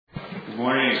Good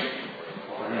morning.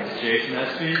 My name is Jason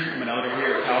Espy. I'm an elder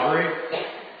here at Calvary.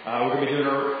 We're going to be doing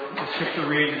our scripture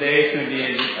reading today. It's going to be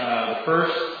in the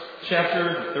first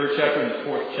chapter, the third chapter, and the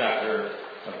fourth chapter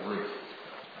of Ruth.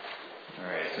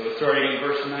 Alright, so starting in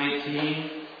verse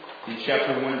 19 in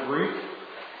chapter 1 of Ruth.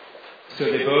 So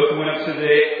they both went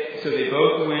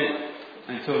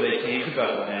until they came to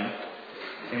Bethlehem.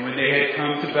 And when they had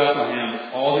come to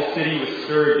Bethlehem, all the city was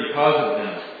stirred because of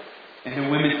them. And the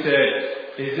women said,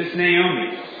 "Is this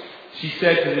Naomi?" She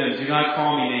said to them, "Do not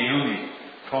call me Naomi.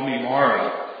 Call me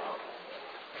Mara.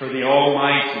 For the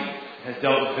Almighty has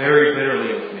dealt very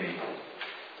bitterly with me.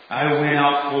 I went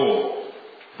out full,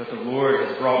 but the Lord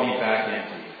has brought me back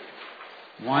empty.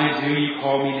 Why do you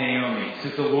call me Naomi,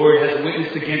 since the Lord has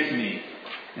witnessed against me,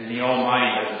 and the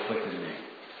Almighty has afflicted me?"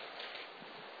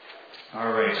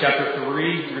 Alright, chapter 3,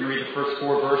 we're going to read the first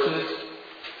 4 verses.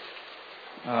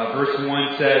 Verse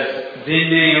 1 says, "Then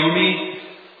Naomi,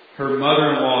 her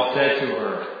mother-in-law, said to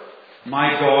her,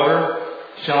 'My daughter,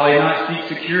 shall I not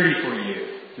seek security for you,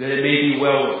 that it may be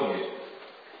well with you?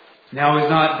 Now is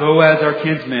not Boaz our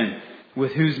kinsman,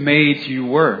 with whose maids you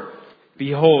were?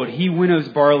 Behold, he winnows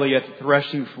barley at the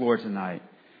threshing floor tonight.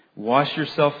 Wash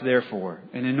yourself therefore,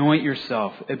 and anoint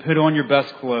yourself, and put on your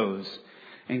best clothes,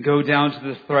 and go down to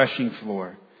the threshing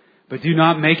floor. But do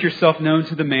not make yourself known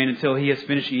to the man until he has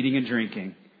finished eating and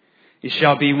drinking. It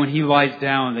shall be when he lies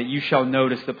down that you shall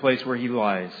notice the place where he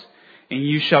lies, and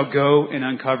you shall go and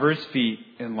uncover his feet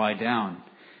and lie down.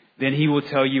 Then he will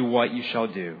tell you what you shall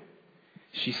do.'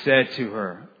 She said to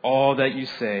her, 'All that you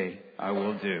say I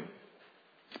will do.'"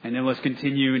 And then let's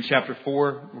continue in chapter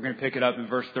 4. We're going to pick it up in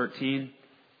verse 13.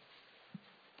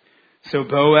 "So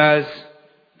Boaz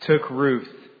took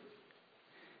Ruth,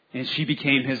 and she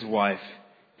became his wife,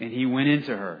 and he went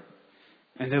into her.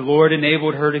 And the Lord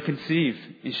enabled her to conceive,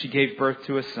 and she gave birth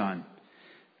to a son.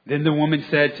 Then the woman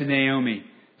said to Naomi,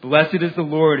 'Blessed is the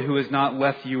Lord who has not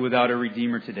left you without a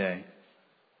redeemer today.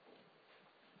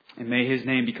 And may his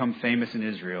name become famous in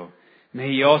Israel. May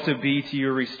he also be to you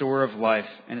a restorer of life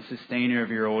and a sustainer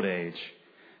of your old age.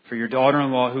 For your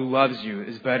daughter-in-law who loves you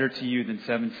is better to you than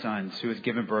 7 sons who has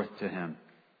given birth to him.'"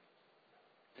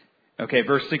 Okay,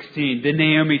 verse 16. "Then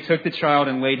Naomi took the child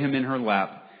and laid him in her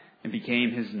lap and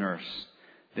became his nurse.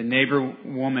 The neighbor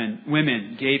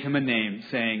women gave him a name,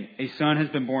 saying, 'A son has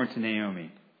been born to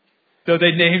Naomi.' So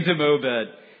they named him Obed.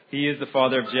 He is the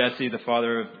father of Jesse, the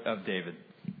father of David.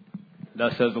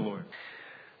 Thus says the Lord."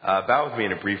 Bow with me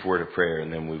in a brief word of prayer,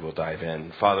 and then we will dive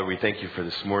in. Father, we thank you for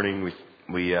this morning.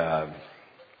 We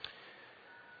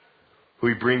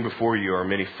bring before you our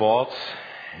many faults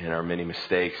and our many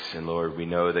mistakes. And Lord, we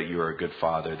know that you are a good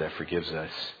Father that forgives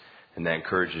us and that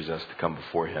encourages us to come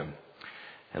before him.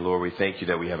 And Lord, we thank you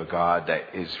that we have a God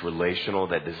that is relational,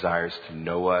 that desires to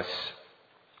know us,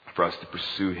 for us to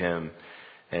pursue him.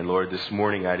 And Lord, this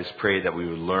morning I just pray that we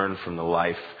would learn from the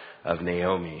life of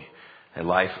Naomi, a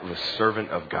life of a servant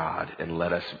of God, and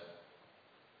let us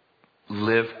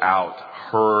live out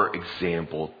her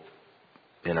example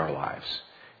in our lives.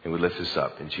 And we lift this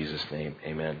up in Jesus' name.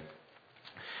 Amen.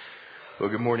 Well,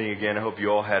 good morning again. I hope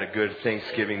you all had a good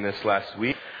Thanksgiving this last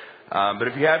week. But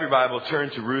if you have your Bible,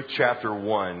 turn to Ruth chapter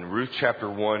 1. Ruth chapter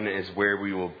 1 is where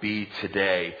we will be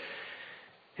today.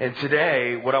 And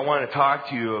today, what I want to talk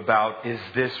to you about is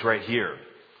this right here.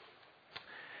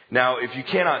 Now, if you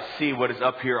cannot see what is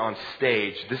up here on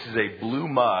stage, this is a blue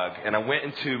mug. And I went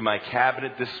into my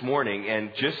cabinet this morning,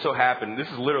 and just so happened, this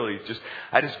is literally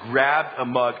I just grabbed a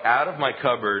mug out of my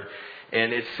cupboard,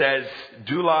 and it says,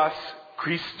 "Doulos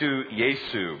Christou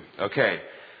Jesu." Okay.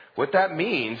 What that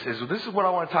means is, this is what I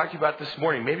want to talk to you about this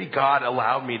morning. Maybe God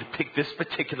allowed me to pick this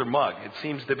particular mug. It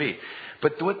seems to be.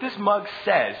 But what this mug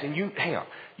says, and hang on,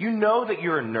 you know that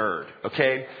you're a nerd,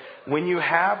 okay? When you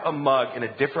have a mug in a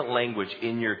different language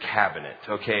in your cabinet,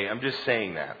 okay? I'm just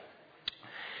saying that.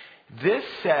 This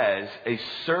says, "A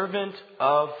servant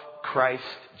of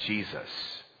Christ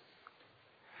Jesus."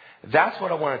 That's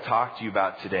what I want to talk to you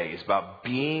about today, is about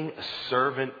being a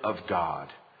servant of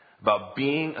God. About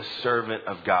being a servant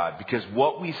of God. Because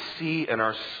what we see in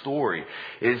our story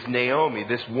is Naomi,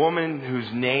 this woman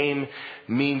whose name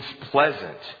means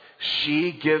pleasant.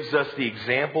 She gives us the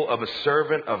example of a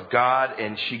servant of God,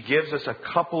 and she gives us a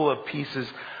couple of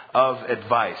pieces of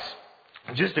advice.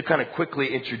 Just to kind of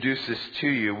quickly introduce this to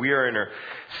you, we are in our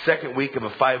second week of a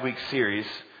 5-week series.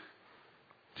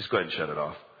 Just go ahead and shut it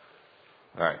off.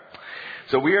 All right.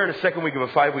 So we are in a second week of a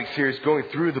 5-week series going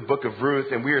through the book of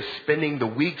Ruth, and we are spending the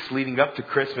weeks leading up to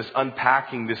Christmas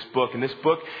unpacking this book. And this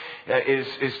book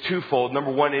is twofold.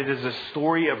 Number one, it is a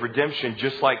story of redemption,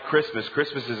 just like Christmas.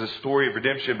 Christmas is a story of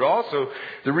redemption. But also,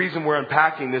 the reason we're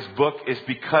unpacking this book is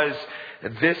because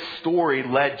this story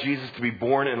led Jesus to be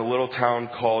born in a little town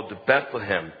called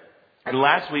Bethlehem. And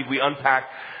last week we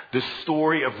unpacked the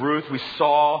story of Ruth. We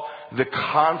saw the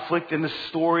conflict in the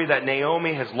story that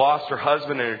Naomi has lost her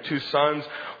husband and her 2 sons.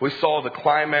 We saw the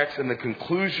climax and the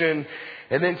conclusion.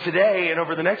 And then today and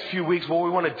over the next few weeks, what we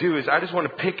want to do is I just want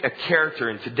to pick a character.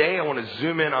 And today I want to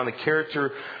zoom in on the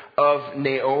character of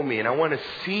Naomi. And I want to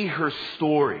see her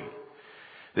story.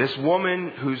 This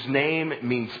woman whose name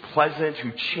means pleasant,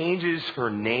 who changes her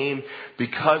name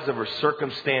because of her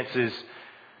circumstances.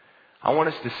 I want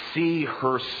us to see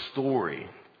her story.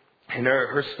 And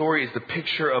her story is the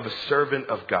picture of a servant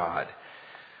of God.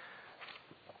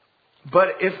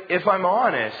 But if I'm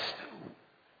honest,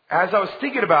 as I was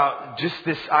thinking about just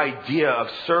this idea of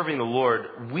serving the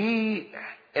Lord, we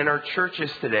in our churches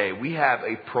today, we have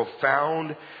a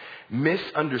profound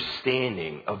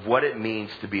misunderstanding of what it means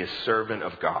to be a servant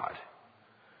of God.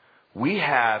 We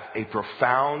have a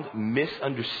profound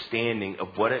misunderstanding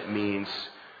of what it means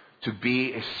to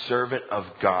be a servant of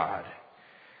God.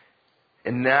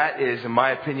 And that is, in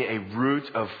my opinion, a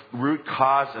root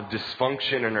cause of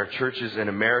dysfunction in our churches in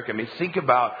America. I mean, think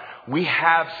about, we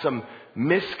have some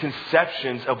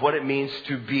misconceptions of what it means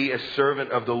to be a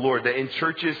servant of the Lord. That in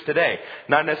churches today,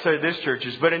 not necessarily this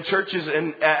churches, but in churches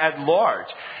at large,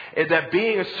 that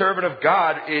being a servant of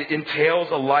God, it entails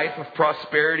a life of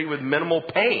prosperity with minimal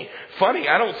pain. Funny,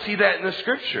 I don't see that in the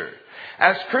scripture.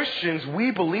 As Christians,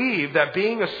 we believe that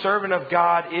being a servant of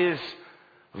God is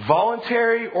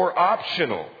voluntary or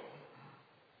optional.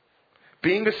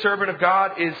 Being a servant of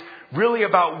God is really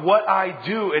about what I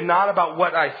do and not about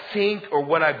what I think or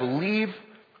what I believe.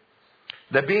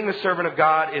 That being a servant of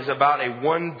God is about a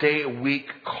 1-day-a-week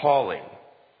calling.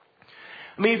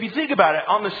 I mean, if you think about it,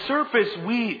 on the surface,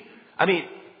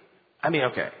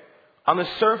 okay. On the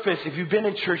surface, if you've been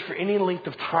in church for any length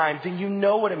of time, then you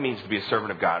know what it means to be a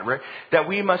servant of God, right? That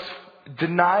we must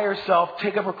deny ourselves,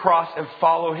 take up a cross, and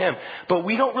follow Him. But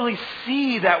we don't really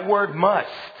see that word must.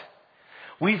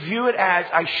 We view it as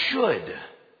I should.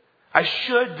 I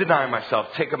should deny myself,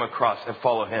 take up my cross, and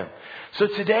follow Him. So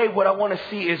today what I want to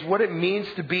see is what it means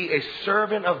to be a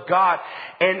servant of God.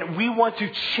 And we want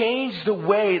to change the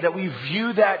way that we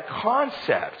view that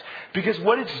concept. Because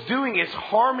what it's doing is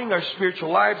harming our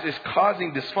spiritual lives, is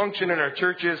causing dysfunction in our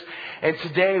churches. And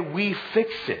today we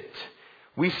fix it.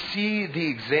 We see the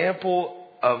example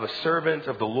of a servant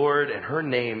of the Lord, and her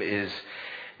name is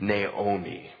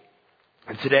Naomi.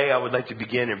 And today I would like to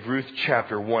begin in Ruth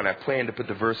chapter 1. I planned to put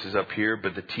the verses up here,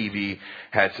 but the TV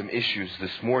had some issues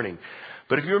this morning.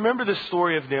 But if you remember the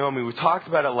story of Naomi, we talked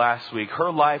about it last week.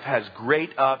 Her life has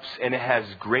great ups and it has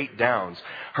great downs.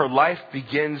 Her life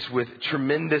begins with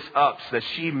tremendous ups, that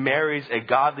she marries a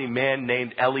godly man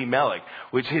named Elimelech,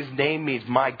 which his name means,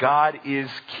 my God is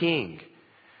king.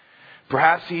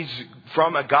 Perhaps he's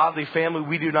from a godly family,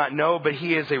 we do not know, but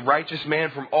he is a righteous man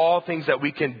from all things that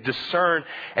we can discern,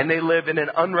 and they live in an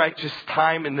unrighteous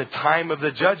time, in the time of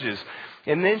the judges.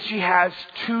 And then she has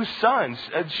 2 sons.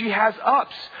 She has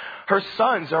ups. Her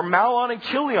sons are Mahlon and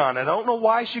Chilion. I don't know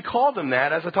why she called them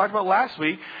that. As I talked about last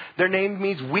week, their name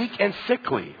means weak and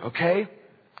sickly, okay?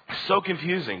 So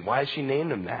confusing. Why has she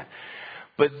named them that?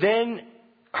 But then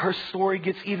her story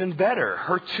gets even better.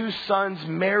 Her 2 sons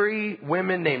marry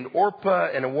women named Orpah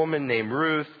and a woman named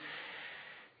Ruth.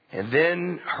 And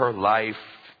then her life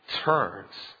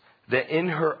turns. That in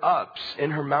her ups,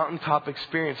 in her mountaintop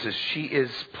experiences, she is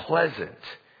pleasant.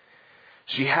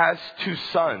 She has 2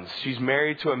 sons. She's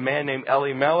married to a man named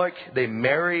Elimelech. They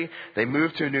marry, they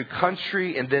move to a new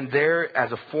country, and then there,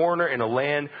 as a foreigner in a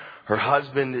land, her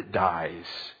husband dies.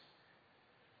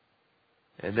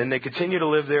 And then they continue to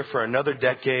live there for another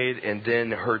decade, and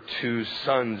then her 2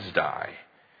 sons die.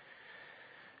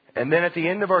 And then at the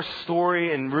end of our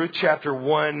story in Ruth chapter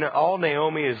 1, all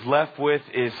Naomi is left with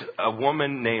is a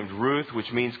woman named Ruth, which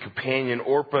means companion.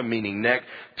 Orpah, meaning neck,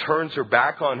 turns her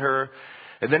back on her.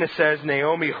 And then it says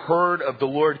Naomi heard of the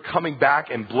Lord coming back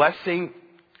and blessing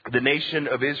the nation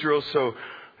of Israel. So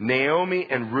Naomi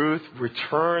and Ruth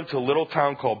return to a little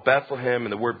town called Bethlehem,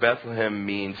 and the word Bethlehem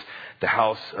means the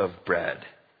house of bread.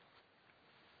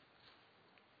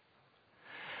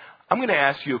 I'm going to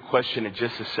ask you a question in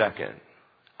just a second.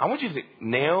 I want you to think,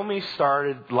 Naomi's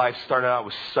life started out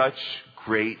with such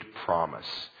great promise.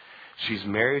 She's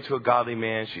married to a godly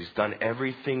man. She's done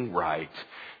everything right.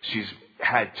 She's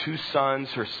had 2 sons.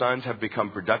 Her sons have become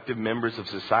productive members of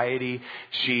society.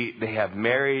 They have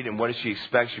married, and what does she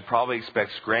expect? She probably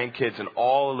expects grandkids, and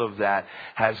all of that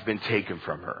has been taken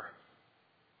from her.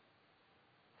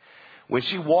 When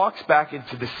she walks back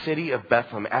into the city of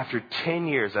Bethlehem after 10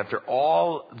 years, after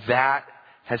all that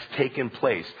has taken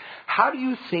place, how do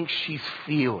you think she's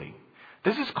feeling?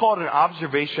 This is called an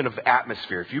observation of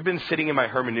atmosphere. If you've been sitting in my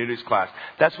hermeneutics class,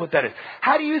 that's what that is.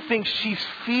 How do you think she's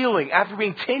feeling after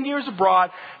being 10 years abroad,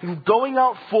 going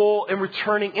out full and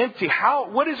returning empty?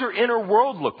 What does her inner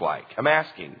world look like? I'm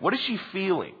asking. What is she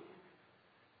feeling?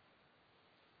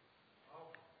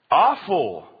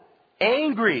 Awful.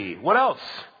 Angry. What else?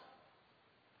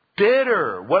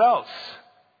 Bitter. What else?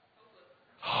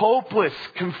 Hopeless.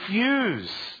 Confused.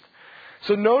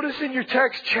 So notice in your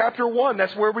text, chapter 1,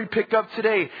 that's where we pick up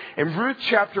today. In Ruth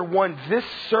chapter 1, this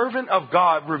servant of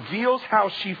God reveals how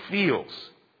she feels.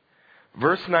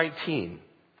 Verse 19.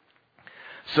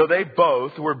 So they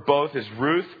both is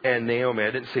Ruth and Naomi. I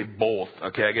didn't say both.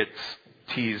 Okay, I get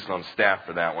teased on staff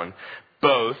for that one.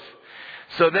 Both.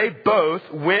 So they both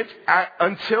went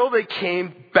until they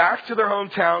came back to their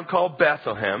hometown called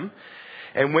Bethlehem.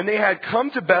 And when they had come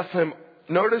to Bethlehem,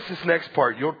 notice this next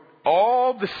part.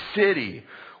 All the city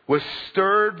was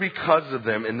stirred because of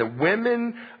them. And the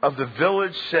women of the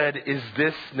village said, "Is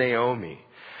this Naomi?"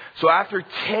 So after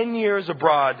 10 years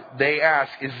abroad, they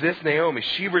ask, "Is this Naomi?"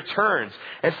 She returns.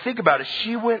 And think about it.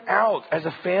 She went out as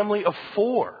a family of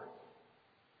 4.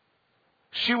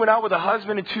 She went out with a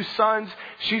husband and 2 sons.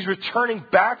 She's returning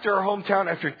back to her hometown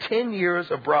after 10 years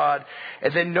abroad.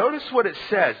 And then notice what it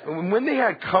says. When they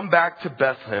had come back to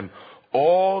Bethlehem,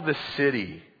 all the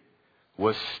city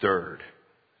was stirred.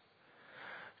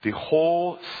 The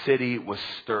whole city was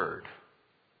stirred.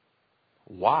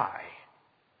 Why?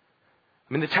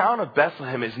 I mean, the town of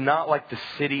Bethlehem is not like the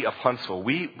city of Huntsville.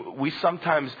 We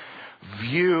sometimes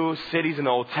view cities in the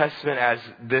Old Testament as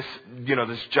this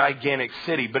gigantic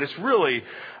city, but it's really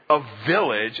a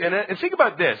village. And think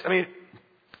about this. I mean,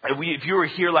 if you were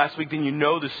here last week, then you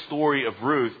know the story of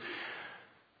Ruth.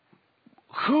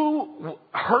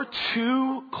 Her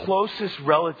 2 closest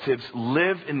relatives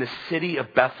live in the city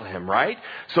of Bethlehem, right?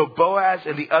 So Boaz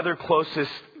and the other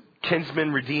closest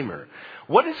kinsman redeemer.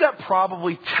 What does that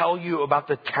probably tell you about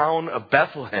the town of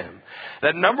Bethlehem?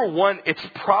 That number 1, it's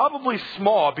probably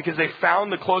small because they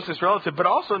found the closest relative, but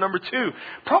also number 2,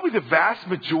 probably the vast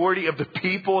majority of the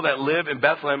people that live in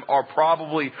Bethlehem are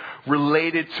probably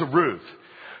related to Ruth.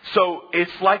 So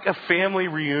it's like a family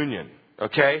reunion.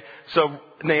 Okay, so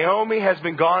Naomi has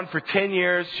been gone for 10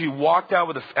 years. She walked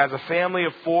out as a family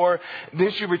of 4. Then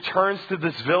she returns to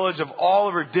this village of all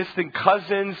of her distant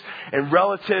cousins and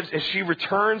relatives, and she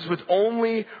returns with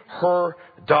only her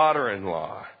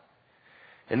daughter-in-law.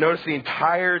 And notice the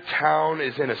entire town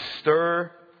is in a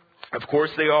stir. Of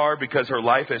course they are, because her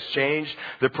life has changed.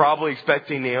 They're probably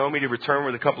expecting Naomi to return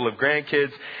with a couple of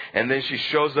grandkids, and then she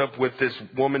shows up with this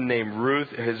woman named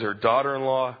Ruth as her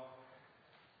daughter-in-law.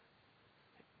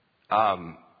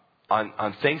 On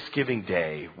Thanksgiving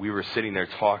Day, we were sitting there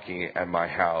talking at my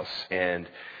house, and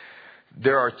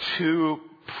there are 2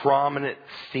 prominent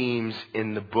themes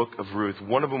in the book of Ruth.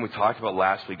 One of them we talked about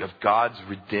last week, of God's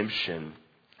redemption.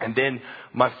 And then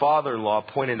my father-in-law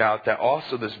pointed out that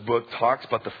also this book talks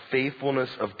about the faithfulness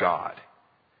of God.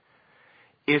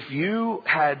 If you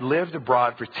had lived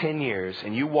abroad for 10 years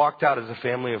and you walked out as a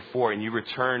family of 4 and you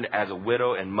returned as a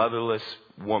widow and motherless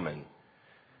woman,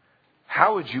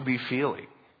 how would you be feeling?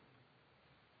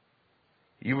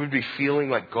 You would be feeling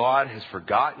like God has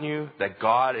forgotten you, that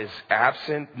God is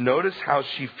absent. Notice how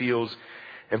she feels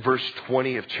in verse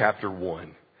 20 of chapter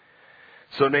 1.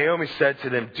 So Naomi said to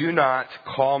them, "Do not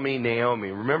call me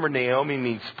Naomi." Remember, Naomi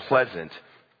means pleasant.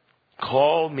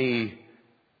 Call me,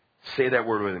 say that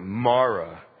word with me,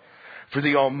 Mara. For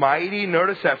the Almighty,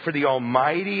 notice that, for the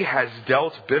Almighty has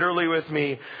dealt bitterly with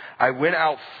me. I went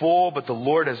out full, but the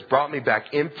Lord has brought me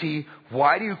back empty.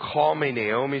 Why do you call me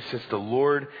Naomi, since the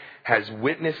Lord has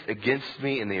witnessed against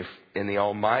me and the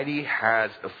Almighty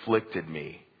has afflicted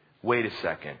me? Wait a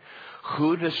second.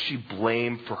 Who does she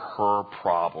blame for her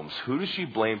problems? Who does she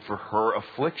blame for her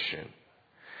affliction?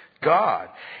 God.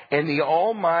 And the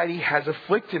Almighty has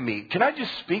afflicted me. Can I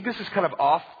just speak? This is kind of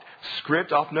off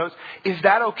script, off notes. Is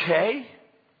that okay?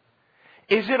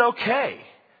 Is it okay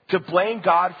to blame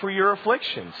God for your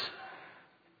afflictions?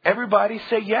 Everybody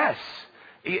say yes.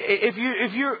 If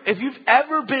you've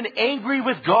ever been angry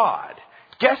with God,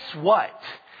 guess what?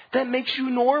 That makes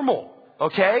you normal.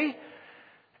 Okay?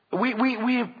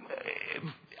 We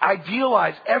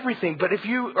idealize everything, but if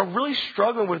you are really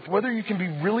struggling with whether you can be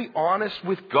really honest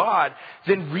with God,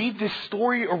 then read this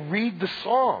story or read the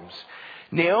Psalms.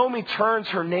 Naomi turns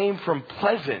her name from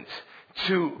pleasant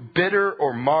to bitter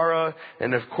or Mara,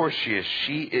 and of course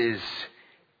she is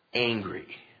angry.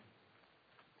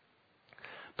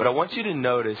 But I want you to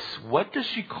notice, what does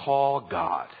she call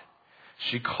God?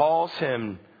 She calls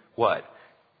him what?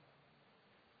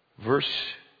 Verse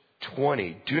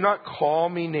 20. Do not call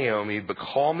me Naomi, but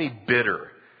call me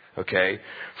bitter. Okay?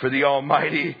 For the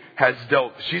Almighty has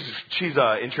dealt, she's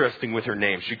interesting with her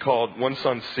name. She called one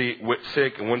son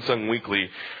sick and one son weakly,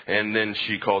 and then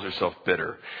she calls herself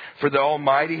bitter. For the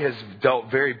Almighty has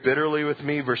dealt very bitterly with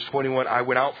me. Verse 21, I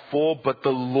went out full, but the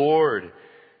Lord,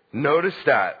 notice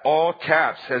that, all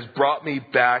caps, has brought me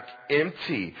back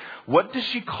empty. What does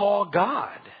she call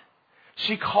God?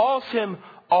 She calls him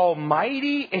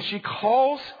Almighty, and she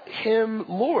calls him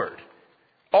Lord.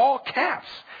 All caps.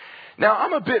 Now,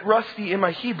 I'm a bit rusty in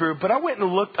my Hebrew, but I went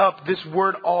and looked up this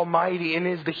word Almighty, and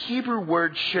it is the Hebrew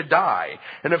word Shaddai.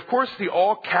 And of course, the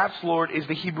all caps Lord is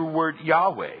the Hebrew word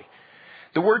Yahweh.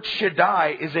 The word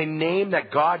Shaddai is a name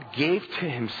that God gave to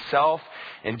himself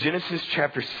in Genesis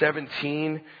chapter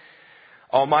 17.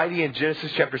 Almighty in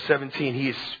Genesis chapter 17, he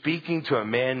is speaking to a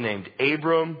man named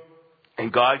Abram.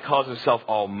 And God calls himself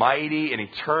Almighty, and he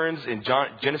turns in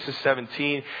Genesis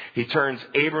 17, he turns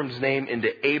Abram's name into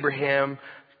Abraham,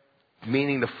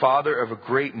 meaning the father of a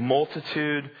great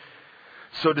multitude.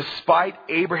 So despite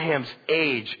Abraham's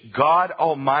age, God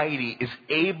Almighty is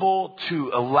able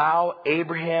to allow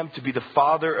Abraham to be the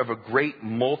father of a great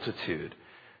multitude.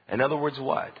 In other words,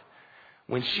 what?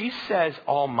 When she says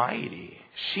Almighty,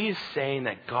 she is saying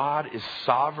that God is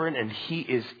sovereign and he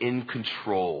is in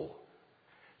control.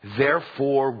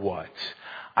 Therefore what?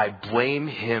 I blame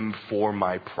him for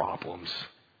my problems.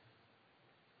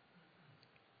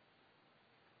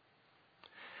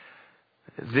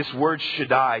 This word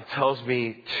Shaddai tells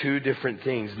me two different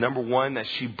things. Number one, that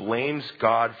she blames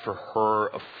God for her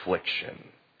affliction.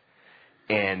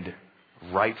 And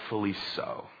rightfully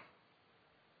so.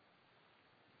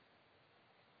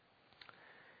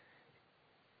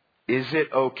 Is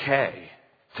it okay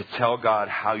to tell God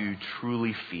how you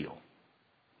truly feel?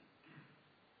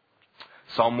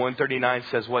 Psalm 139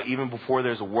 says, what? Even before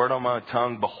there's a word on my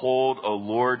tongue, behold, O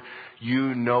Lord,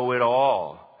 you know it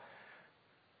all.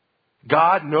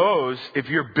 God knows if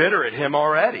you're bitter at him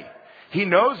already. He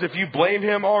knows if you blame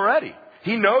him already.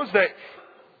 He knows that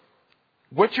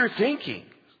what you're thinking.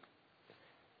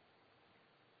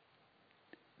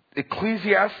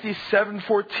 Ecclesiastes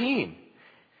 7:14.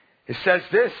 It says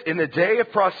this, in the day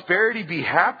of prosperity be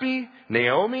happy,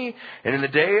 Naomi, and in the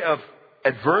day of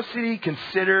adversity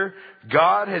consider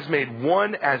God has made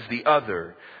one as the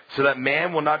other, so that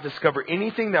man will not discover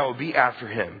anything that will be after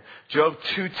him. Job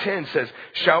 2:10 says,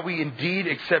 shall we indeed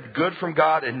accept good from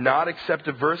God and not accept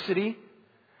adversity?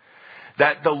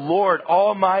 That the Lord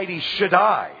Almighty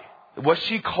Shaddai, what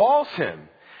she calls him,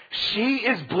 she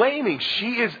is blaming,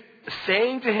 she is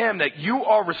saying to him that you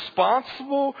are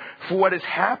responsible for what has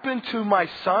happened to my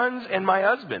sons and my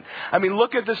husband. I mean,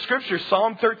 look at the scripture,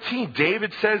 Psalm 13.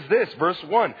 David says this, verse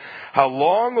 1. How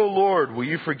long, O Lord, will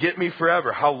you forget me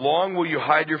forever? How long will you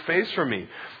hide your face from me?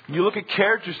 You look at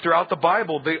characters throughout the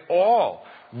Bible, they all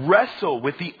wrestle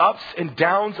with the ups and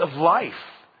downs of life.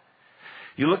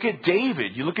 You look at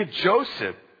David, you look at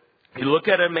Joseph, you look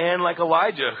at a man like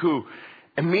Elijah who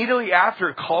immediately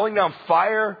after calling down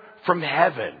fire from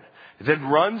heaven, then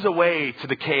runs away to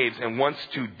the caves and wants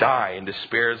to die and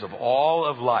despairs of all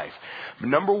of life. But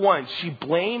number one, she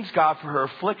blames God for her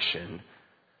affliction.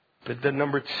 But then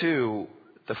number two,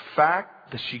 the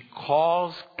fact that she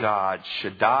calls God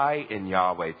Shaddai and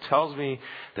Yahweh tells me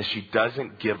that she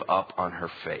doesn't give up on her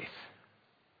faith.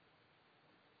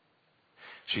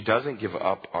 She doesn't give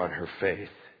up on her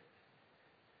faith.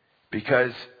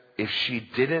 Because if she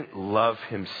didn't love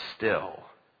him still,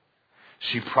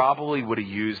 she probably would have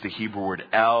used the Hebrew word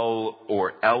El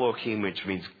or Elohim, which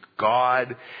means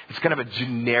God. It's kind of a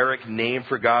generic name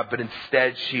for God, but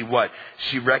instead she what?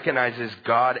 She recognizes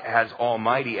God as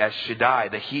Almighty, as Shaddai,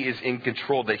 that he is in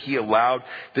control, that he allowed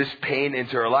this pain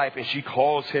into her life, and she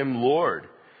calls him Lord.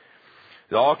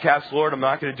 The all caps Lord, I'm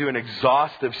not going to do an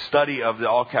exhaustive study of the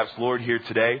all caps Lord here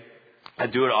today. I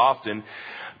do it often.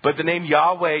 But the name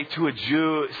Yahweh to a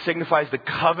Jew signifies the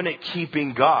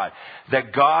covenant-keeping God,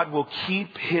 that God will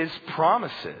keep his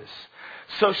promises.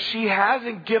 So she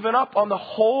hasn't given up on the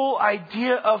whole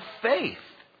idea of faith.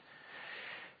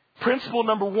 Principle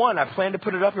number one, I plan to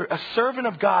put it up here. A servant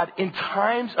of God in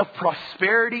times of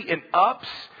prosperity and ups,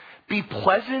 be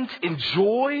pleasant,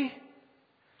 enjoy.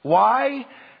 Why?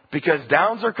 Because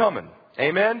downs are coming.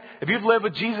 Amen? If you've lived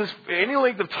with Jesus for any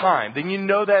length of time, then you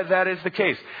know that that is the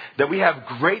case. That we have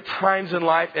great times in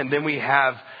life and then we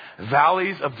have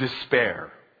valleys of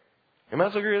despair. Am I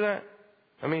else agree with that?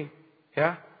 I mean,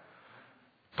 yeah?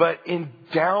 But in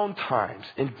down times,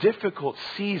 in difficult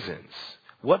seasons,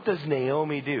 what does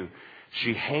Naomi do?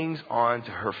 She hangs on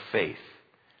to her faith.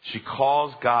 She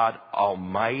calls God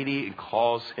Almighty and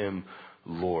calls him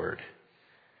Lord.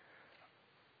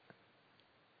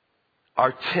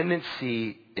 Our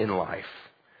tendency in life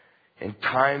in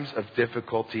times of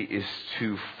difficulty is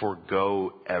to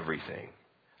forgo everything.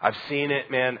 I've seen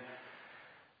it, man.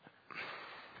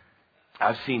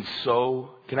 I've seen so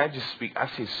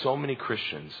many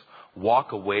Christians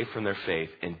walk away from their faith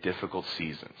in difficult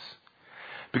seasons.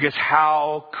 Because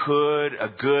how could a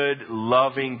good,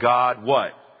 loving God,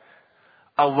 what?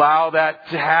 Allow that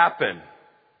to happen,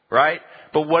 right?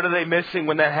 But what are they missing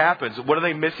when that happens? What are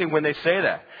they missing when they say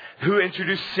that? Who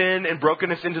introduced sin and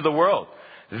brokenness into the world?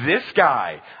 This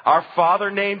guy, our father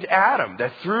named Adam,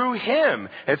 that through him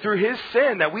and through his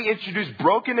sin that we introduced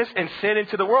brokenness and sin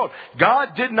into the world.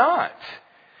 God did not.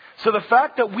 So the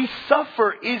fact that we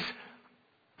suffer is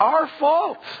our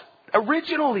fault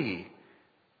originally.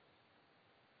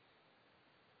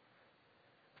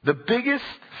 The biggest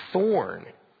thorn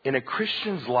in a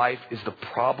Christian's life is the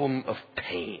problem of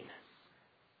pain.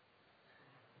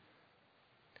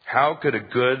 How could a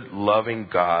good, loving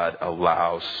God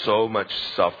allow so much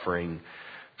suffering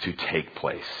to take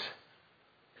place?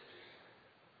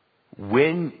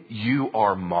 When you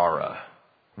are Mara,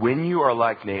 when you are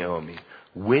like Naomi,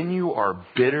 when you are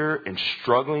bitter and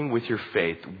struggling with your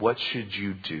faith, what should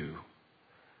you do?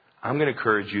 I'm going to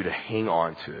encourage you to hang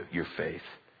on to your faith.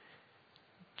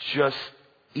 Just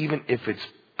even if it's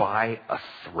by a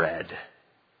thread.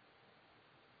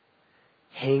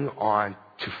 Hang on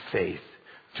to faith.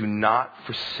 Do not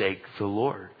forsake the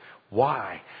Lord.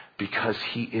 Why? Because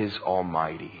He is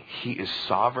almighty. He is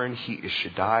sovereign. He is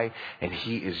Shaddai. And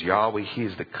He is Yahweh. He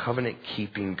is the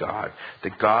covenant-keeping God. The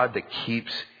God that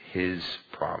keeps His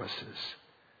promises.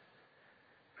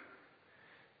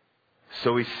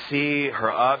 So we see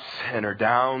her ups and her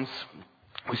downs.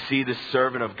 We see this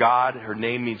servant of God. Her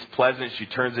name means pleasant. She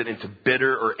turns it into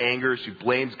bitter or anger. She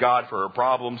blames God for her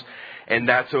problems. And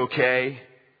that's okay.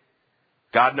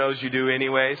 God knows you do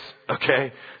anyways,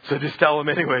 okay? So just tell Him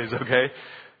anyways, okay?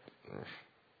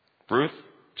 Ruth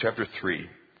chapter 3.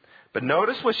 But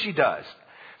notice what she does.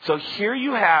 So here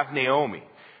you have Naomi.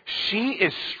 She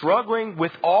is struggling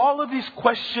with all of these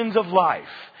questions of life.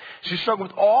 She's struggling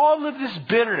with all of this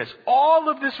bitterness, all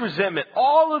of this resentment,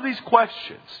 all of these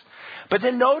questions. But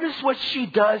then notice what she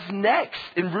does next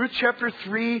in Ruth chapter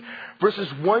 3, verses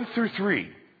 1 through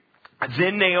 3.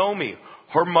 Then Naomi,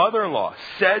 her mother-in-law,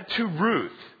 said to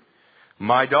Ruth,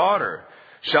 "My daughter,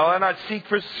 shall I not seek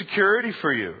for security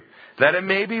for you, that it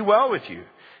may be well with you?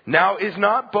 Now is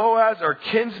not Boaz our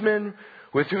kinsman,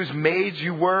 with whose maids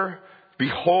you were?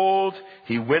 Behold,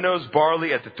 he winnows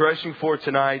barley at the threshing floor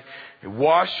tonight.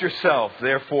 Wash yourself,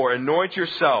 therefore, anoint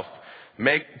yourself.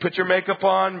 Put your makeup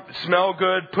on, smell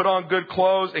good, put on good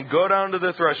clothes, and go down to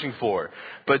the threshing floor.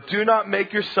 But do not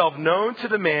make yourself known to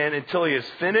the man until he has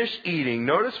finished eating."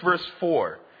 Notice verse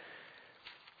 4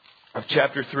 of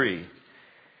chapter 3.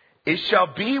 "It shall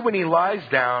be when he lies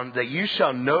down that you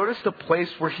shall notice the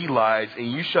place where he lies,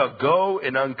 and you shall go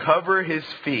and uncover his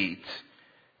feet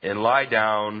and lie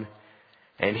down,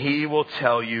 and he will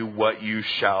tell you what you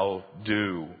shall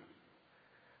do."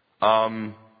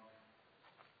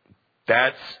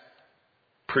 That's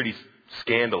pretty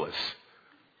scandalous.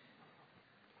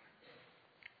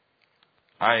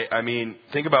 I mean,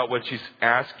 think about what she's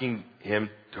asking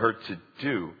her to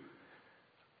do.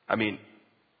 I mean,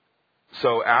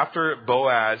 so after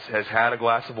Boaz has had a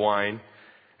glass of wine,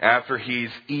 after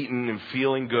he's eaten and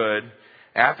feeling good,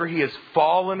 after he has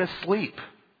fallen asleep,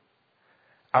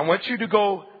 I want you to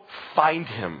go find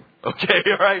him, okay,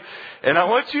 all right? And I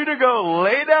want you to go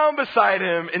lay down beside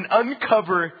him and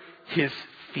uncover his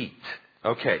feet.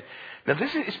 Okay. Now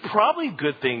this is probably a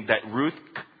good thing that Ruth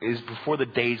is before the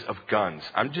days of guns.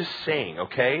 I'm just saying,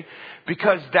 okay?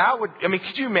 Because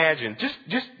could you imagine,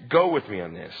 just go with me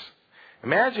on this.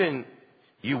 Imagine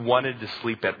you wanted to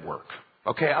sleep at work.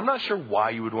 Okay, I'm not sure why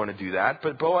you would want to do that,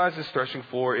 but Boaz's threshing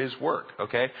floor is work,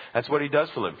 okay? That's what he does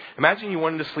for a living. Imagine you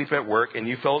wanted to sleep at work and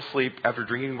you fell asleep after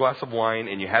drinking a glass of wine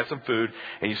and you had some food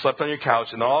and you slept on your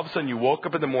couch and then all of a sudden you woke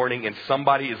up in the morning and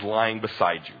somebody is lying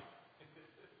beside you.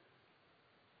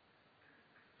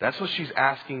 That's what she's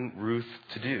asking Ruth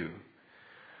to do.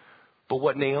 But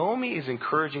what Naomi is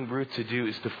encouraging Ruth to do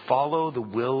is to follow the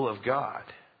will of God.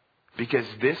 Because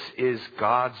this is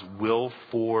God's will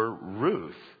for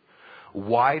Ruth.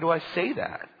 Why do I say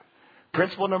that?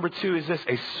 Principle number 2 is this: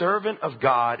 a servant of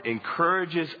God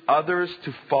encourages others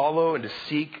to follow and to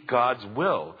seek God's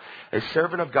will. A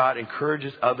servant of God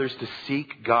encourages others to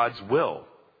seek God's will.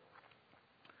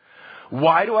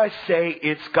 Why do I say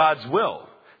it's God's will?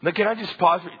 Now, can I just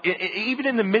pause? Even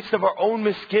in the midst of our own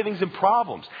misgivings and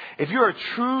problems, if you're a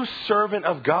true servant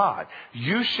of God,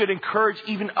 you should encourage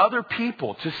even other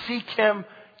people to seek Him,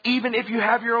 even if you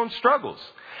have your own struggles.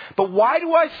 But why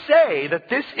do I say that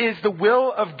this is the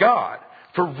will of God?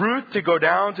 for Ruth to go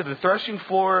down to the threshing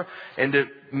floor and to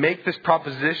make this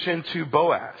proposition to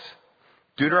Boaz.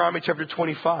 Deuteronomy chapter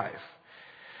 25.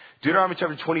 Deuteronomy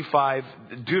chapter 25,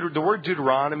 the word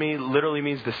Deuteronomy literally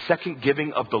means the second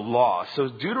giving of the law. So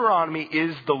Deuteronomy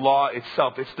is the law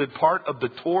itself. It's the part of the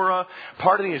Torah,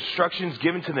 part of the instructions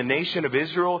given to the nation of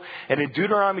Israel. And in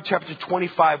Deuteronomy chapter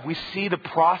 25, we see the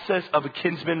process of a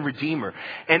kinsman redeemer.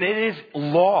 And it is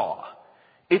law.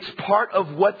 It's part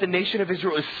of what the nation of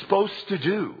Israel is supposed to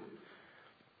do.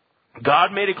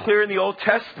 God made it clear in the Old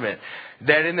Testament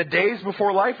that in the days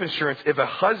before life insurance, if a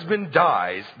husband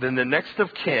dies, then the next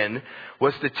of kin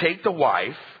was to take the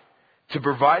wife, to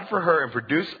provide for her and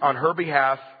produce on her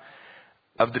behalf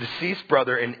of the deceased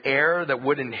brother an heir that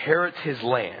would inherit his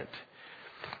land.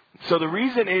 So the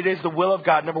reason it is the will of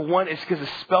God, number one, is because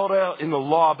it's spelled out in the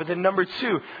law. But then number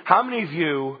two, how many of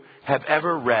you have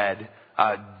ever read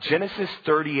Genesis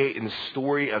 38 in the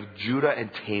story of Judah and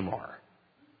Tamar?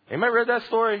 Anybody read that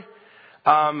story?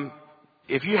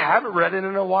 If you haven't read it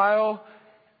in a while,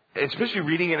 especially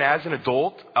reading it as an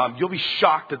adult, you'll be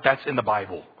shocked that that's in the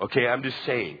Bible. Okay, I'm just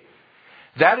saying.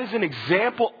 That is an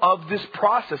example of this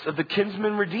process of the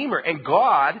kinsman redeemer. And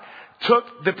God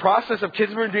took the process of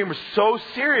kinsman redeemer so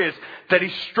serious that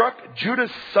he struck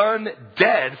Judah's son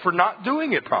dead for not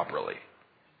doing it properly.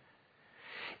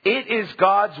 It is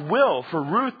God's will for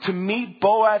Ruth to meet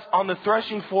Boaz on the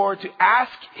threshing floor, to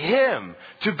ask him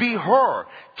to be her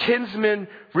kinsman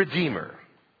redeemer.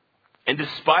 And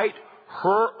despite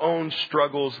her own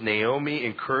struggles, Naomi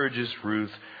encourages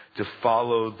Ruth to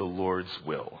follow the Lord's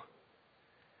will.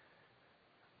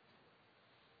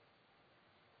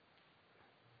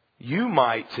 You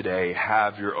might today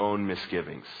have your own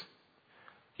misgivings.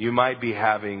 You might be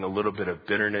having a little bit of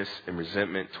bitterness and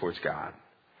resentment towards God.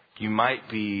 You might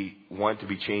want to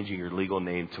be changing your legal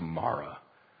name to Mara.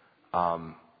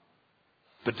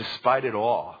 But despite it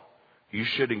all, you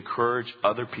should encourage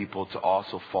other people to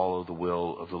also follow the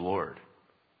will of the Lord.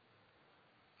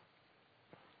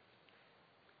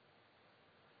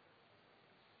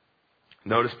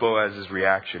 Notice Boaz's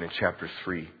reaction in chapter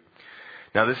 3.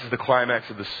 Now this is the climax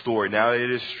of the story. Now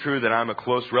it is true that I'm a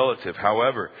close relative.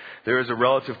 However, there is a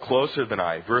relative closer than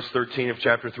I. Verse 13 of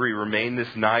chapter 3, remain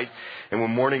this night, and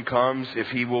when morning comes, if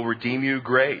he will redeem you,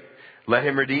 great. Let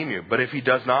him redeem you. But if he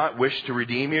does not wish to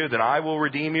redeem you, then I will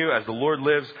redeem you. As the Lord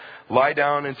lives, lie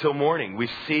down until morning. We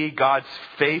see God's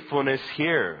faithfulness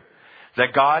here.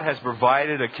 That God has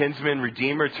provided a kinsman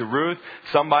redeemer to Ruth,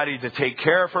 somebody to take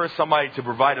care of her, somebody to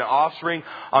provide an offspring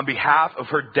on behalf of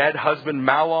her dead husband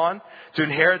Mahlon, to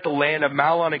inherit the land of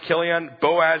Mahlon and Chilion.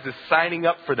 Boaz is signing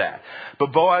up for that.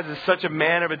 But Boaz is such a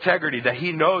man of integrity that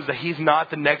he knows that he's not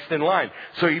the next in line.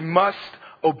 So he must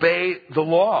obey the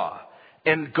law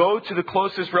and go to the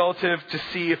closest relative to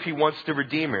see if he wants to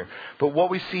redeem her. But what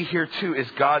we see here too is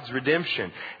God's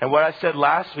redemption. And what I said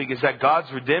last week is that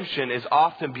God's redemption is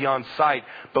often beyond sight,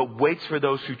 but waits for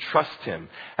those who trust him.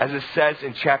 As it says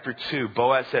in chapter 2,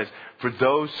 Boaz says, for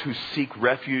those who seek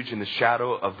refuge in the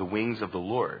shadow of the wings of the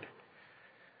Lord.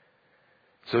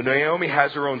 So Naomi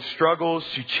has her own struggles.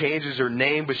 She changes her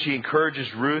name, but she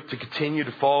encourages Ruth to continue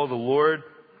to follow the Lord.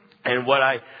 And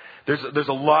there's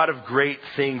a lot of great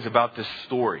things about this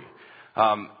story.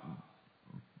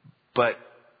 But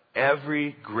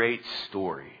every great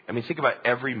story, I mean, think about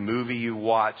every movie you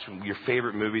watch, your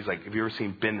favorite movies, like have you ever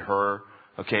seen Ben-Hur?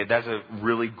 Okay, that's a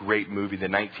really great movie, the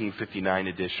 1959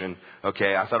 edition.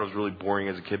 Okay, I thought it was really boring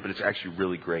as a kid, but it's actually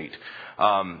really great.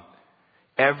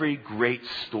 Every great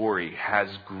story has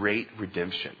great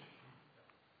redemption.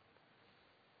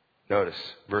 Notice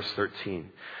verse 13.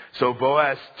 So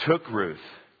Boaz took Ruth,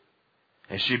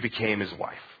 and she became his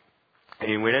wife.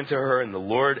 And he went into her, and the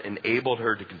Lord enabled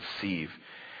her to conceive.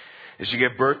 And she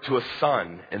gave birth to a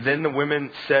son. And then the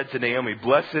women said to Naomi,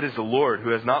 blessed is the Lord, who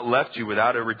has not left you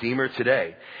without a redeemer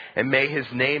today. And may his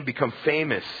name become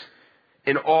famous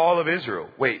in all of Israel.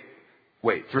 Wait,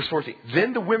 verse 14.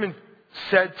 Then the women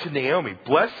said to Naomi,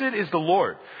 blessed is the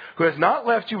Lord, who has not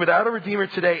left you without a redeemer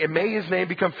today, and may his name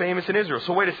become famous in Israel.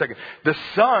 So wait a second. The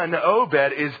son,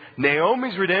 Obed, is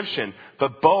Naomi's redemption,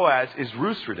 but Boaz is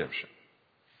Ruth's redemption.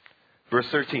 Verse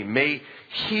 13, may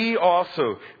he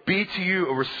also be to you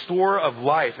a restorer of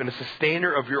life and a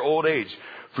sustainer of your old age.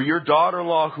 For your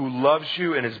daughter-in-law who loves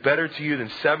you and is better to you than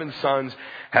 7 sons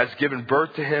has given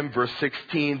birth to him. Verse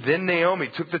 16, then Naomi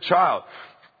took the child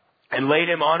and laid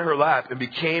him on her lap and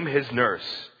became his nurse.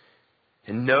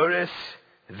 And notice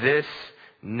this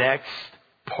next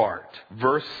part.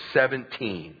 Verse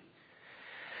 17.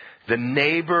 The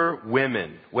neighbor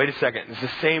women. Wait a second. It's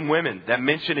the same women that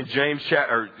mentioned in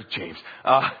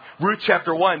Ruth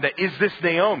chapter 1 that is this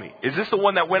Naomi? Is this the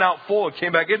one that went out full and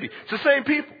came back empty? It's the same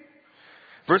people.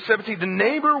 Verse 17, the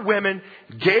neighbor women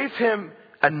gave him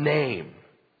a name.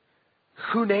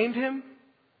 Who named him?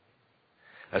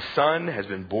 A son has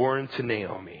been born to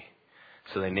Naomi.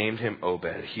 So they named him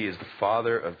Obed. He is the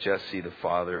father of Jesse, the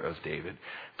father of David.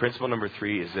 Principle number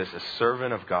 3 is this. A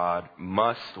servant of God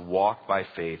must walk by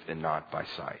faith and not by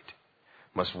sight.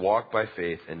 Must walk by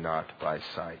faith and not by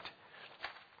sight.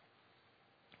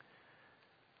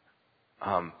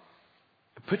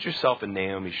 Put yourself in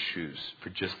Naomi's shoes for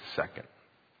just a second.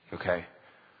 Okay?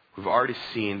 We've already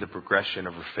seen the progression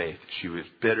of her faith. She was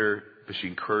bitter, but she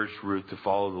encouraged Ruth to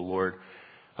follow the Lord.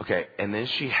 Okay, and then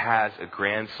she has a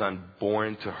grandson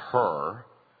born to her.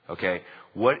 Okay,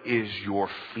 what is your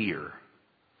fear?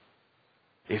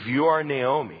 If you are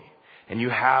Naomi and you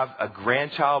have a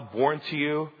grandchild born to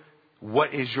you,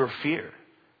 what is your fear?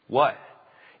 What?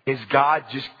 Is God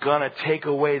just going to take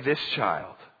away this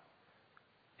child?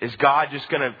 Is God just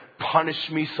going to punish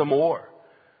me some more?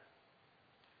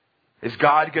 Is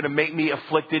God going to make me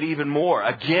afflicted even more?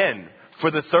 Again,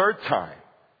 for the third time.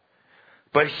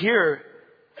 But here,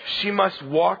 she must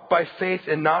walk by faith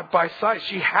and not by sight.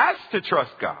 She has to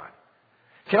trust God.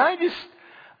 Can I just,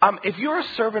 if you're a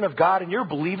servant of God and you're a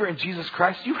believer in Jesus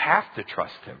Christ, you have to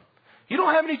trust Him. You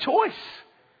don't have any choice.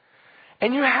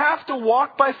 And you have to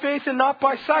walk by faith and not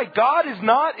by sight. God is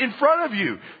not in front of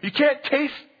you. You can't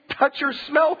taste, touch, or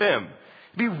smell Him.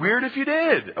 It'd be weird if you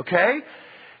did, okay?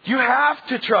 You have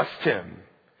to trust Him.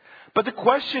 But the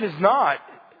question is not,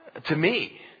 to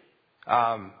me,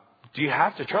 do you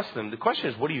have to trust Him? The question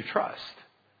is, what do you trust?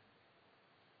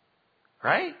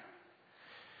 Right?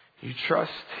 You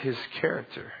trust His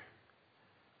character.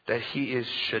 That He is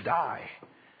Shaddai.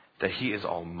 That He is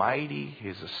almighty. He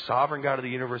is the sovereign God of the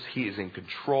universe. He is in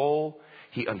control.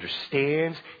 He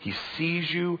understands. He sees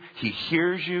you. He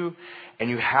hears you. And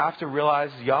you have to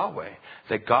realize, Yahweh,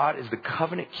 that God is the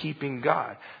covenant-keeping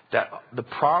God. That the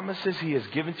promises He has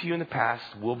given to you in the past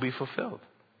will be fulfilled.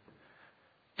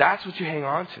 That's what you hang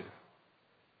on to.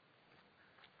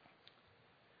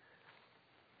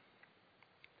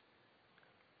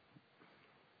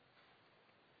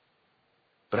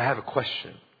 But I have a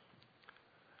question.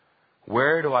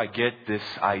 Where do I get this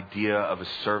idea of a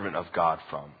servant of God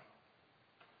from?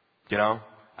 You know?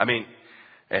 I mean,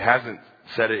 it hasn't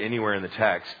said it anywhere in the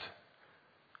text.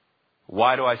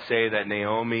 Why do I say that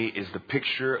Naomi is the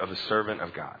picture of a servant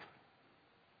of God?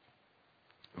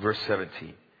 Verse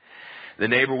 17. The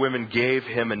neighbor women gave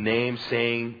him a name,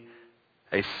 saying,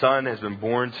 a son has been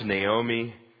born to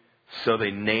Naomi, so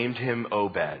they named him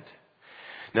Obed.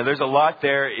 Now there's a lot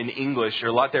there in English, or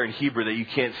a lot there in Hebrew that you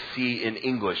can't see in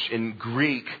English. In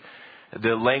Greek,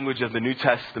 the language of the New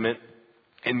Testament,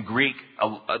 in Greek,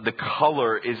 the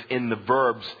color is in the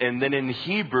verbs. And then in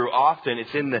Hebrew, often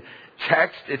it's in the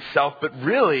text itself. But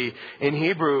really, in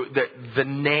Hebrew, the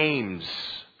names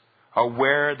are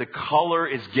where the color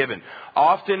is given.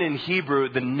 Often in Hebrew,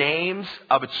 the names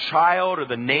of a child or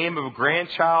the name of a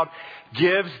grandchild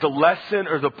gives the lesson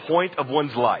or the point of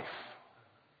one's life.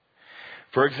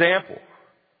 For example,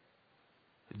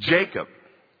 Jacob.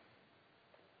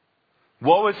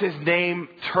 What was his name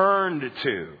turned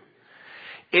to?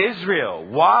 Israel.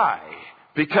 Why?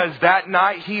 Because that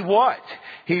night he what?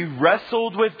 He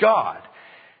wrestled with God.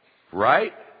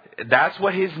 Right? That's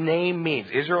what his name means.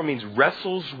 Israel means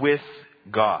wrestles with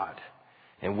God.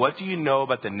 And what do you know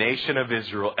about the nation of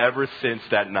Israel ever since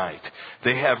that night?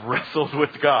 They have wrestled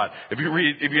with God. If you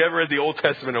ever read the Old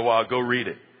Testament in a while, go read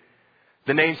it.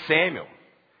 The name Samuel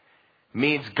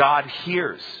means God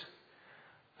hears.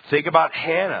 Think about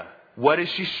Hannah. What is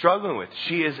she struggling with?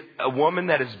 She is a woman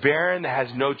that is barren, that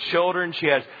has no children. She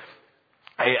has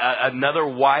another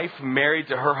wife married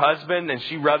to her husband, and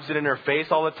she rubs it in her face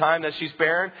all the time that she's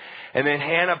barren. And then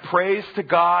Hannah prays to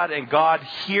God, and God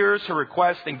hears her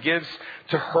request and gives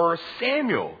to her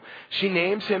Samuel. She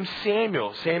names him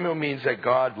Samuel. Samuel means that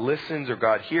God listens or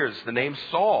God hears. The name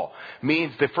Saul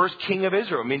means the first king of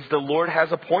Israel. It means the Lord has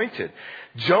appointed.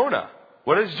 Jonah.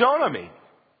 What does Jonah mean?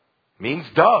 It means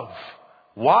dove.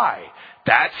 Why?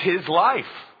 That's his life.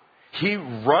 He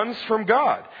runs from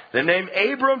God. The name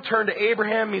Abram turned to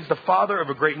Abraham means the father of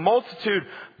a great multitude.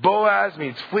 Boaz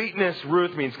means fleetness.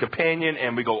 Ruth means companion.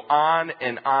 And we go on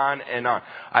and on and on.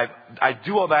 I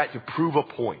do all that to prove a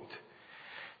point.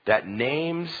 That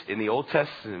names in the Old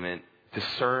Testament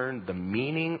discern the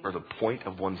meaning or the point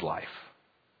of one's life.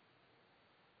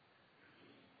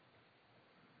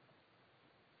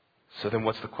 So then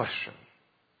what's the question?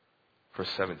 Verse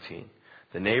 17.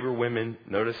 The neighbor women,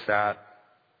 notice that.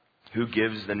 Who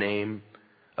gives the name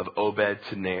of Obed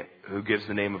who gives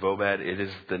the name of Obed? It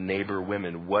is the neighbor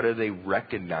women. What are they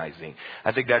recognizing?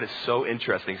 I think that is so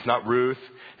interesting. It's not Ruth.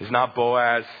 It's not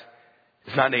Boaz.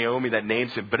 It's not Naomi that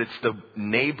names him, but it's the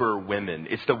neighbor women.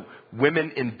 It's the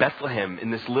women in Bethlehem,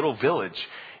 in this little village.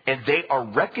 And they are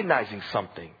recognizing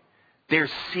something. They're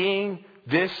seeing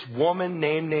this woman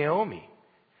named Naomi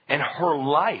and her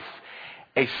life.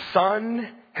 A son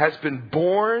has been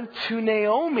born to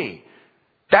Naomi.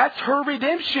 That's her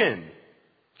redemption.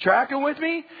 Tracking with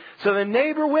me? So the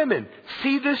neighbor women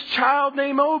see this child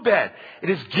named Obed. It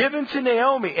is given to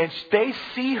Naomi, and they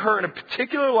see her in a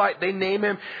particular light. They name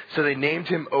him, so they named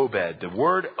him Obed. The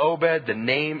word Obed, the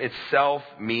name itself,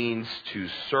 means to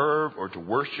serve or to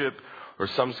worship, or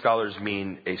some scholars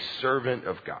mean a servant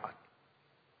of God.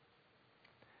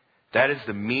 That is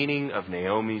the meaning of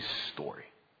Naomi's story.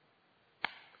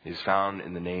 It is found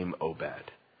in the name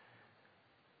Obed.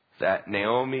 That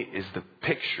Naomi is the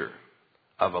picture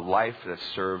of a life that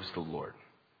serves the Lord.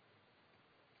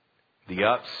 The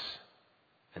ups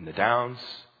and the downs,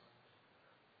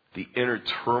 the inner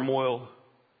turmoil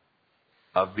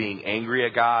of being angry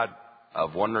at God,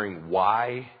 of wondering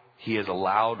why He has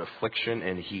allowed affliction,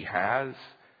 and He has.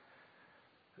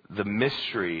 The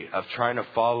mystery of trying to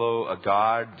follow a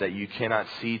God that you cannot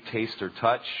see, taste, or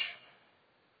touch.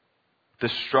 The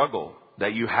struggle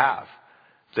that you have.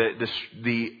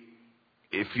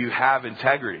 If you have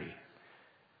integrity,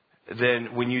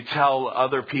 then when you tell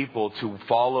other people to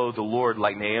follow the Lord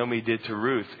like Naomi did to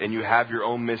Ruth, and you have your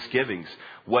own misgivings,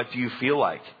 what do you feel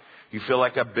like? You feel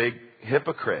like a big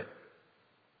hypocrite.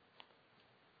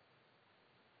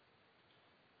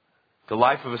 The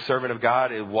life of a servant of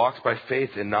God, it walks by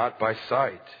faith and not by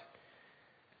sight.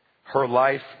 Her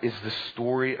life is the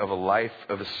story of a life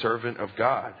of a servant of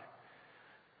God.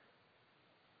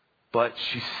 But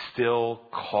she still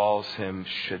calls him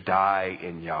Shaddai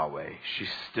and Yahweh. She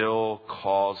still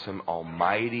calls him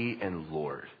Almighty and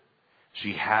Lord.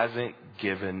 She hasn't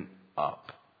given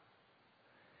up.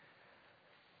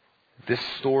 This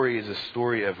story is a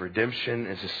story of redemption.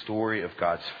 It's a story of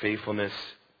God's faithfulness.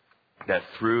 That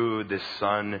through this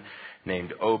son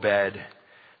named Obed,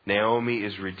 Naomi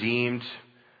is redeemed.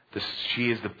 She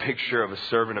is the picture of a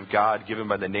servant of God given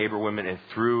by the neighbor women. And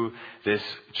through this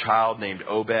child named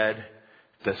Obed,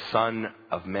 the Son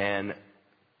of Man,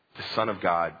 the Son of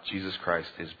God, Jesus Christ,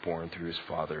 is born through his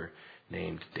father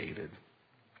named David.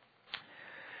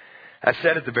 I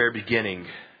said at the very beginning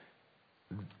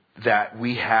that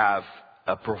we have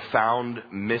a profound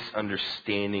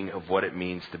misunderstanding of what it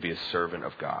means to be a servant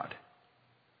of God.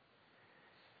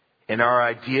 And our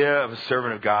idea of a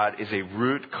servant of God is a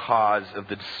root cause of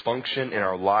the dysfunction in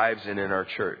our lives and in our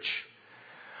church.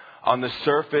 On the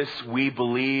surface, we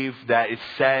believe that it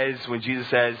says, when Jesus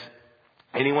says,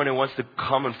 anyone who wants to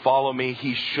come and follow me,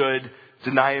 he should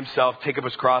deny himself, take up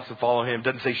his cross and follow him. It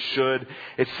doesn't say should,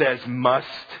 it says must.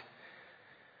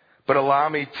 But allow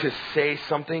me to say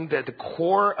something that at the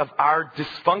core of our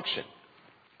dysfunction,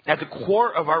 at the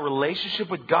core of our relationship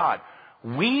with God,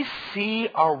 we see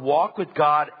our walk with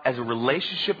God as a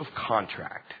relationship of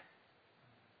contract.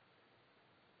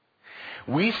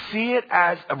 We see it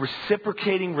as a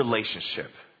reciprocating relationship.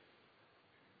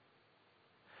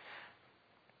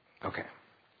 Okay.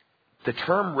 The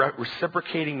term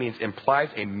reciprocating implies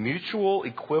a mutual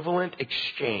equivalent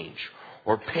exchange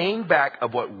or paying back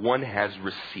of what one has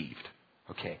received.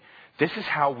 Okay. This is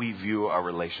how we view our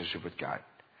relationship with God.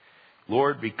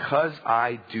 Lord, because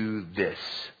I do this,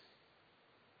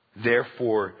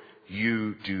 therefore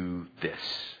you do this.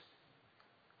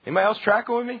 Anybody else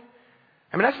tracking with me?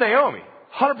 I mean, that's Naomi.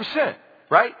 100%.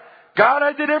 Right? God,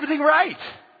 I did everything right.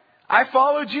 I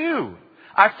followed you.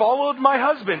 I followed my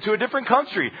husband to a different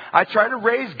country. I tried to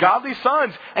raise godly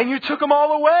sons, and you took them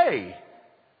all away.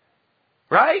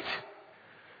 Right?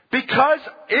 Because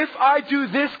if I do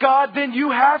this, God, then you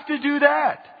have to do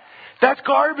that. That's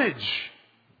garbage.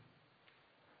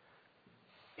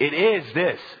 It is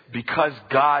this. Because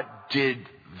God did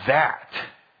that,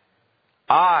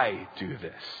 I do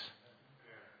this.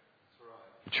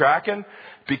 You tracking?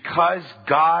 Because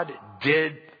God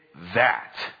did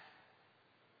that,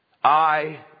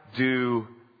 I do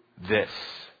this.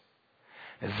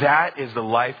 That is the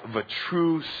life of a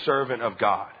true servant of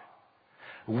God.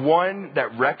 One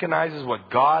that recognizes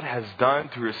what God has done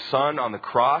through his Son on the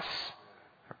cross.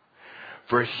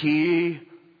 For he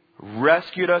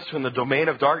rescued us from the domain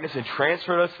of darkness and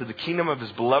transferred us to the kingdom of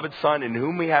his beloved Son, in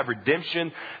whom we have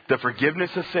redemption, the forgiveness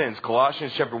of sins.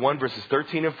 Colossians chapter 1 verses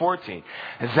 13 and 14.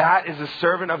 And that is a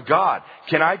servant of God.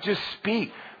 Can I just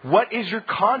speak? What is your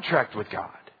contract with God?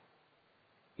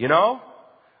 You know?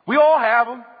 We all have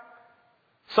them.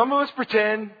 Some of us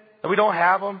pretend that we don't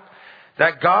have them.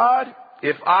 That God,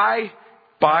 if I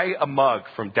buy a mug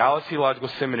from Dallas Theological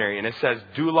Seminary and it says,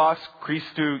 Doulos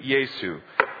Christou Jesu,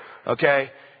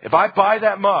 okay? If I buy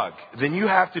that mug, then you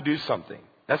have to do something.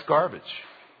 That's garbage.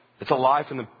 It's a lie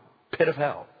from the pit of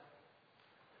hell.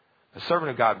 The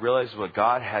servant of God realizes what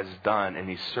God has done and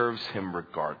he serves him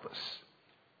regardless.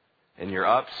 In your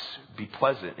ups, be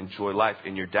pleasant, enjoy life.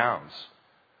 In your downs,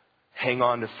 hang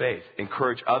on to faith.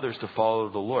 Encourage others to follow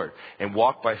the Lord and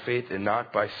walk by faith and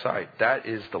not by sight. That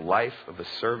is the life of a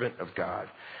servant of God.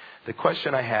 The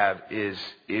question I have is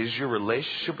your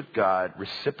relationship with God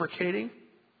reciprocating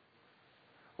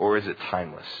or is it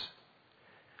timeless?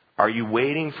 Are you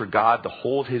waiting for God to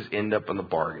hold his end up on the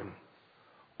bargain?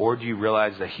 Or do you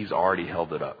realize that he's already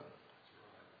held it up?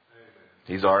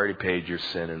 He's already paid your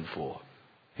sin in full.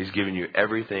 He's given you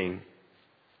everything,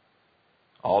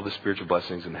 all the spiritual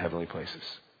blessings in the heavenly places.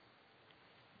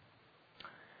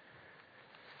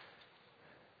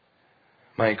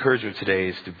 My encouragement today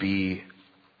is to be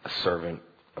a servant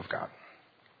of God.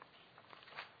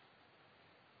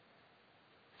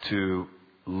 To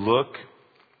look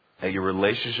at your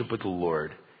relationship with the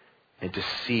Lord and to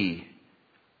see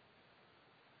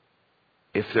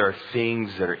if there are things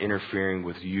that are interfering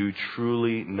with you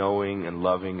truly knowing and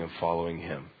loving and following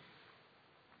him.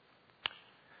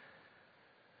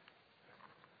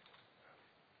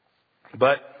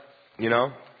 But,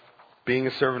 being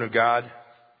a servant of God,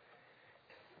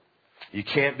 you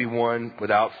can't be one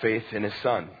without faith in his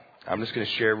Son. I'm just going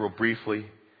to share real briefly.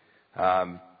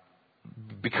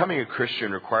 Becoming a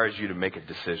Christian requires you to make a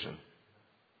decision.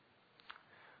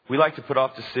 We like to put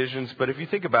off decisions, but if you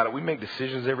think about it, we make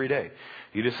decisions every day.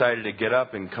 You decided to get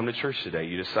up and come to church today.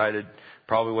 You decided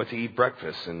probably what to eat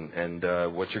breakfast and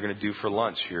what you're going to do for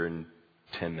lunch here in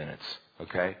 10 minutes,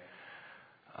 okay?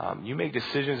 You make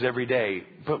decisions every day,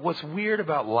 but what's weird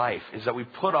about life is that we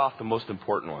put off the most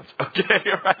important ones, okay,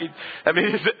 right?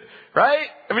 Right?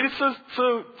 It's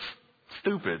so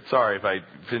stupid. Sorry if I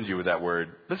offend you with that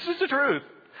word. This is the truth.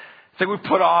 It's like we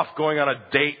put off going on a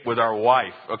date with our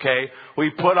wife, okay? We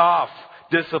put off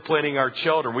disciplining our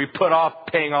children. We put off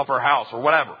paying off our house or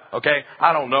whatever, okay?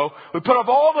 I don't know. We put off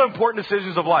all the important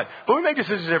decisions of life. But we make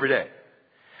decisions every day.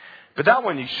 But that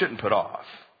one you shouldn't put off.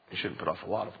 You shouldn't put off a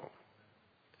lot of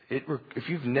them. If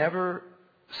you've never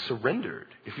surrendered,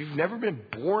 if you've never been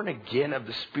born again of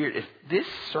the Spirit, if this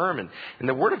sermon and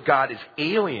the Word of God is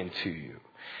alien to you,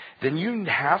 then you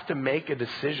have to make a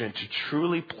decision to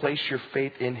truly place your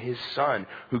faith in his Son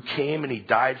who came and he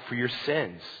died for your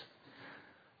sins.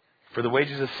 For the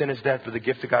wages of sin is death, but the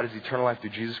gift of God is eternal life through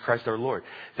Jesus Christ our Lord.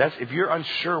 If you're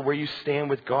unsure where you stand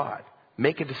with God,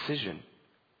 make a decision.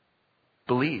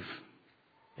 Believe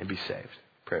and be saved.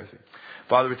 Pray with me.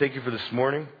 Father, we thank you for this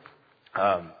morning.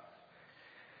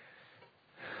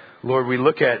 Lord, we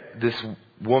look at this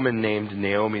woman named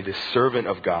Naomi, this servant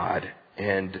of God,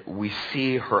 and we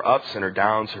see her ups and her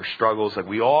downs, her struggles like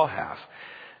we all have.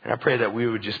 And I pray that we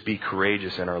would just be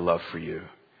courageous in our love for you.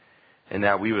 And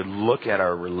that we would look at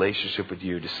our relationship with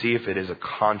you to see if it is a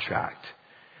contract.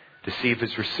 To see if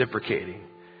it's reciprocating.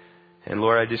 And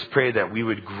Lord, I just pray that we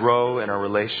would grow in our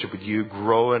relationship with you.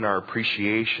 Grow in our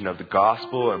appreciation of the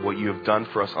gospel and what you have done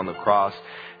for us on the cross.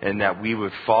 And that we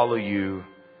would follow you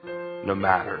no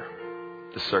matter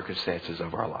the circumstances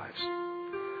of our lives.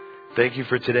 Thank you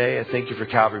for today. I thank you for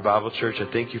Calvary Bible Church.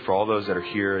 I thank you for all those that are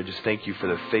here. I just thank you for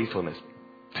their faithfulness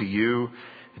to you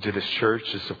and to this church,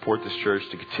 to support this church,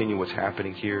 to continue what's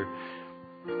happening here.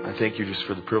 I thank you just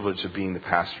for the privilege of being the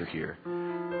pastor here.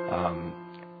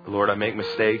 Lord, I make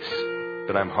mistakes,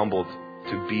 but I'm humbled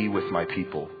to be with my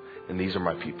people. And these are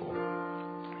my people.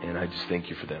 And I just thank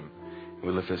you for them.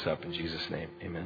 We lift this up in Jesus' name. Amen.